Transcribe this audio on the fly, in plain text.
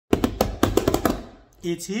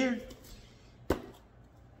It's here.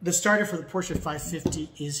 The starter for the Porsche 550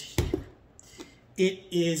 is here. It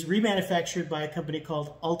is remanufactured by a company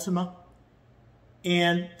called Ultima.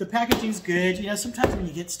 And the packaging's good. You know, sometimes when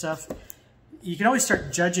you get stuff, you can always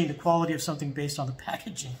start judging the quality of something based on the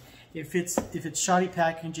packaging. If it's shoddy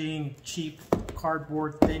packaging, cheap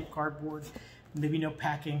cardboard, thin cardboard, maybe no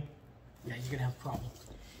packing, yeah, you're gonna have a problem.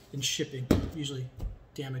 In shipping, usually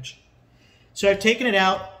damage. So I've taken it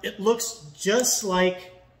out. It looks just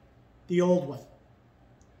like the old one.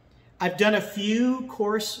 I've done a few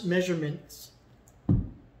course measurements,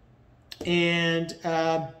 and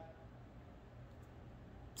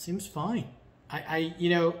seems fine. I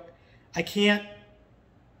can't,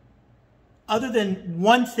 other than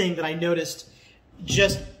one thing that I noticed,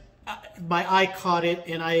 just my eye caught it,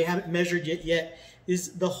 and I haven't measured it yet,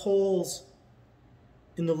 is the holes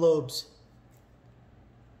in the lobes.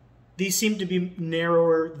 These seem to be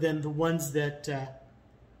narrower than the ones that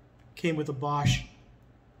came with a Bosch.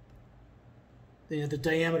 The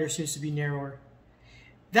diameter seems to be narrower.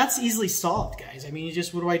 That's easily solved, guys. I mean,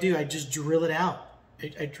 what do? I just drill it out.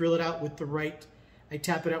 I drill it out with the right, I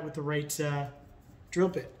tap it out with the right drill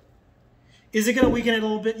bit. Is it going to weaken it a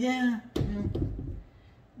little bit? Yeah.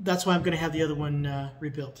 That's why I'm going to have the other one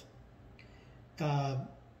rebuilt.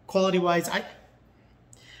 Quality-wise,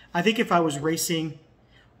 I think if I was racing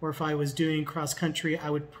or if I was doing cross-country, I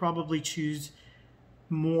would probably choose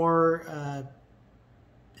more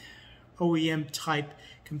OEM-type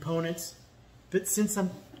components. But since I'm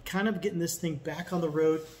kind of getting this thing back on the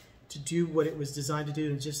road to do what it was designed to do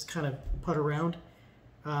and just kind of putt around,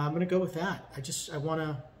 I'm going to go with that. I want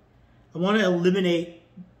to eliminate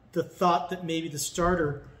the thought that maybe the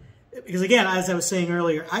starter, because again, as I was saying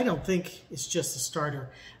earlier, I don't think it's just the starter.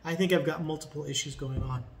 I think I've got multiple issues going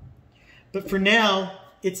on. But for now,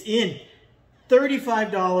 it's in.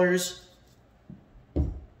 $35,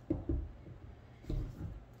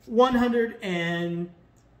 $150,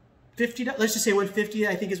 let's just say $150,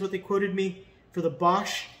 I think is what they quoted me for the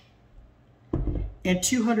Bosch, and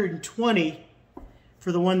 $220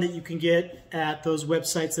 for the one that you can get at those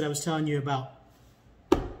websites that I was telling you about.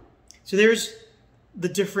 So there's the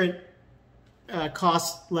different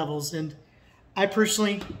cost levels, and I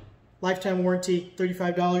personally, lifetime warranty,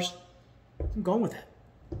 $35, I'm going with that.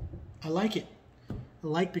 I like it. I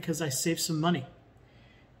like because I save some money.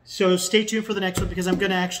 So stay tuned for the next one, because I'm going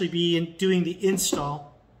to actually be doing the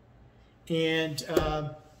install, and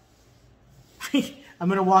I'm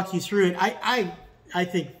going to walk you through it. I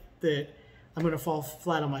think that I'm going to fall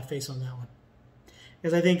flat on my face on that one,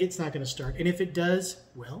 because I think it's not going to start. And if it does,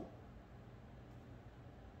 well,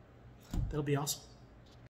 that'll be awesome.